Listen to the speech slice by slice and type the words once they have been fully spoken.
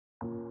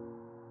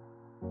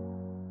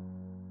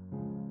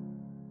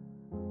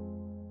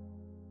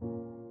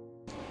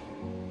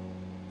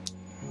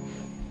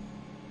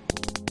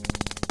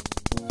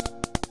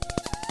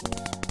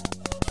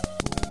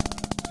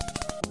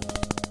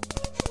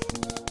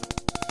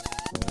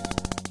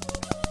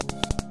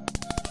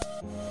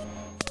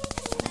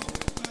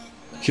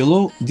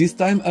Hello, this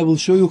time I will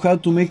show you how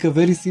to make a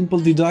very simple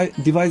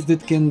device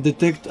that can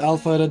detect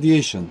alpha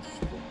radiation.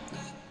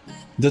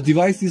 The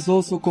device is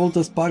also called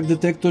a spark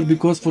detector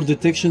because for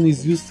detection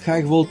is used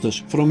high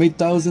voltage from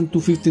 8000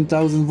 to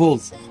 15,000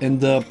 volts, and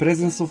the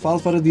presence of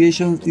alpha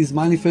radiation is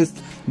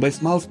manifest by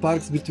small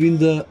sparks between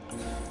the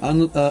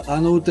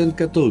anode and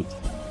cathode.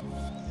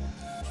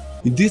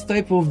 In this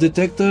type of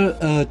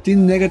detector,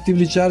 thin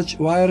negatively charged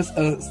wires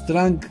are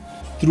strung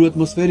through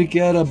atmospheric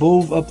air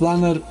above a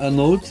planar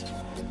anode,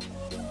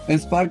 and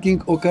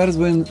sparking occurs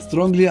when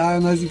strongly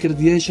ionizing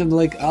radiation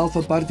like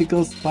alpha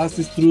particles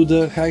passes through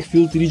the high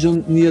field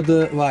region near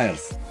the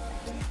wires.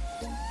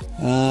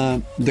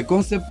 The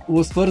concept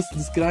was first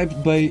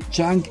described by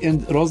Chang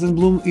and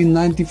Rosenblum in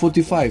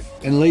 1945,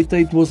 and later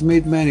it was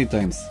made many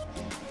times.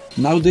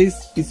 Nowadays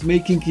its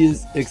making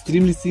is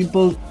extremely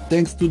simple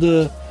thanks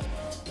to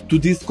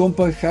these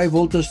compact high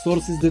voltage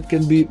sources that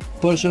can be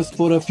purchased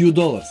for a few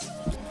dollars.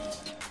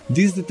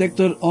 This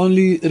detector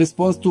only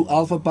responds to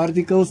alpha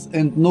particles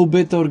and no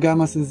beta or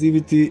gamma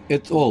sensitivity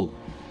at all.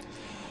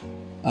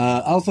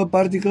 Alpha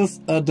particles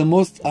are the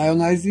most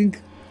ionizing,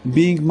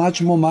 being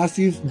much more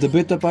massive the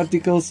beta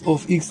particles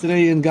of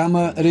X-ray and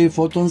gamma ray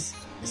photons,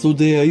 so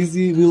they are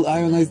easy will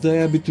ionize the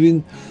air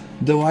between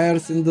the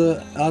wires and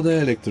the other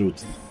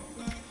electrode.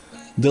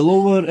 The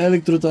lower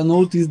electrode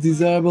anode is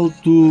desirable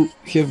to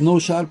have no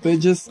sharp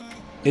edges,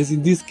 as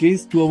in this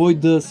case to avoid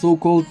the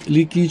so-called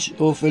leakage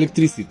of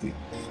electricity.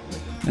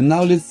 And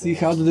now let's see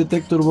how the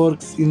detector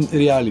works in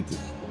reality.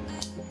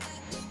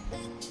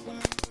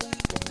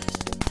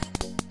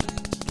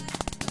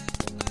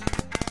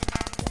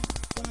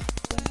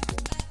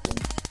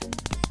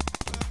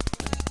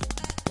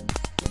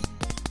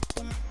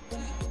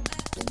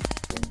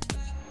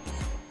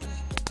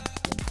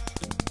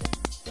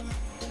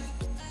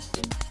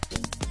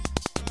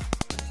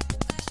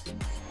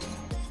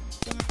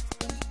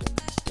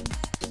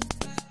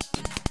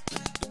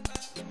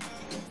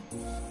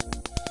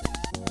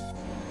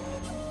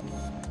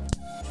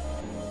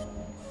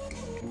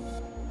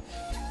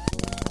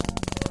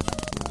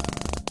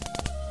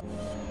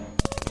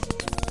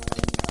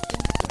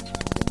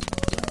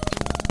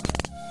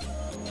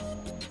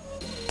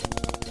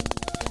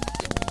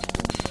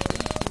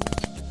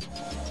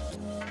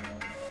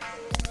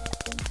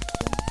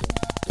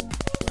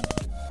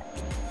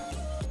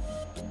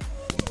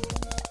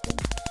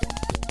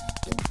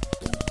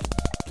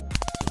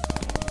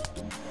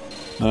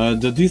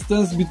 The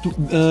distance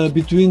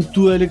between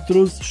two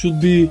electrodes should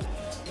be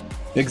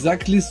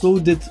exactly so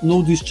that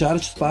no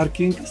discharge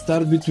sparking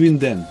starts between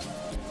them.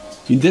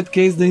 In that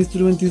case, the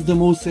instrument is the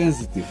most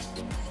sensitive.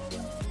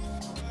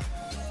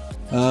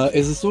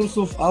 As a source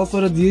of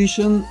alpha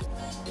radiation,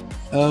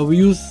 we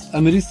use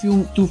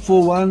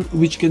americium-241,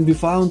 which can be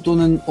found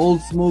on an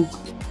old smoke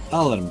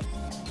alarm.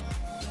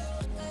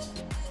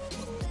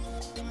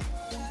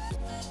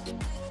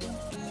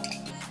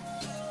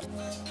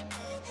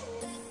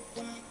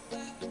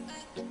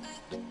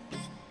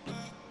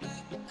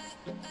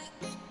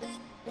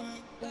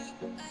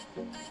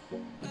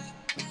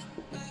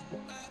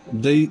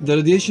 The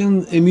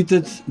radiation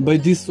emitted by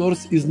this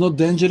source is not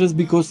dangerous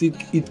because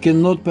it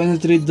cannot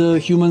penetrate the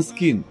human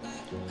skin.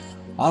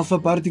 Alpha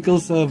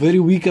particles have very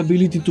weak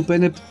ability to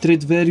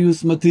penetrate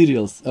various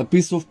materials. A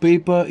piece of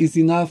paper is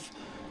enough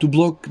to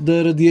block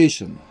the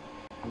radiation.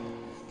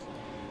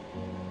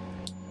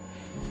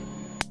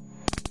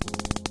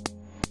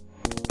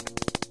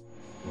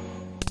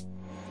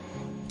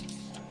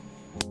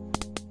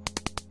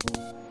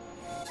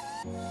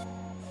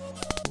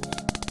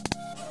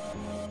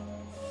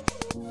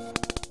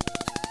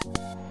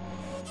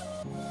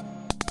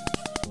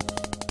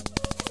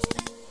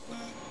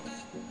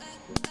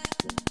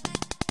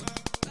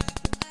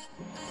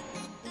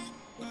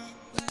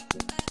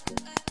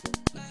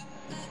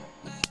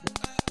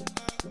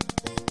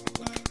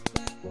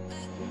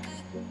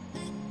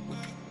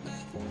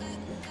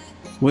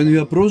 When we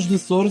approach the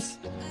source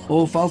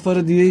of alpha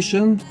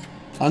radiation,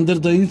 under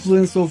the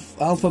influence of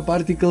alpha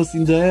particles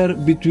in the air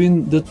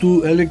between the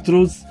two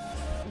electrodes,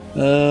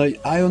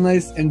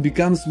 ionize and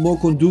becomes more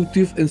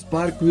conductive, and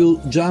spark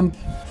will jump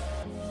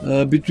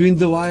between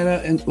the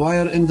wire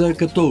and the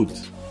cathode.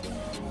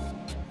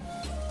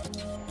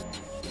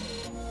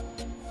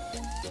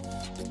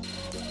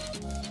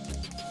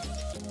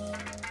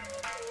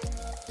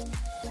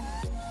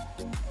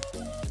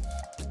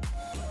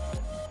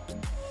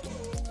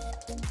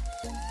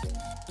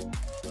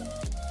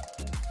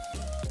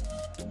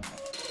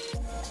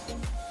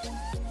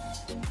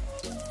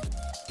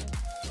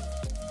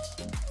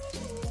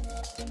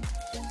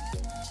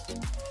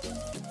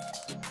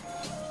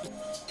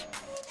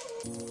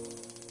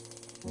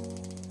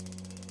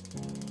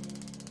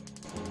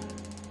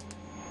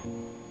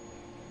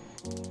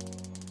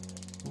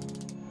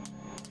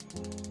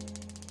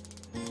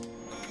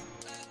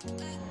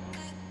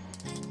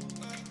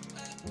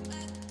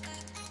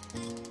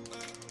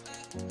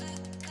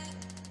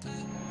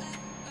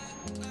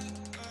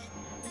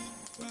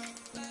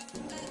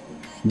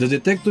 The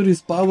detector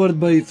is powered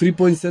by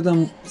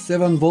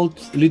 3.77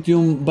 volt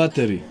lithium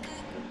battery.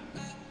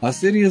 A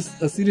series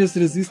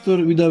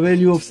resistor with a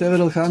value of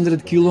several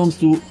hundred kiloohms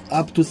to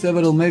up to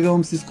several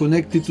megaohms is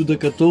connected to the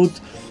cathode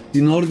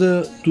in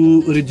order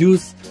to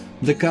reduce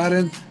the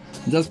current,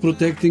 thus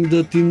protecting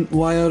the thin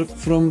wire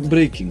from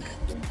breaking.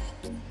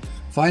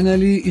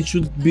 Finally, it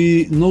should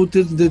be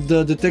noted that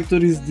the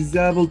detector is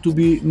desirable to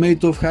be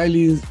made of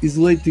highly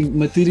insulating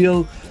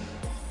material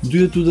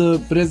due to the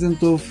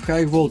presence of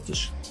high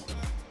voltage.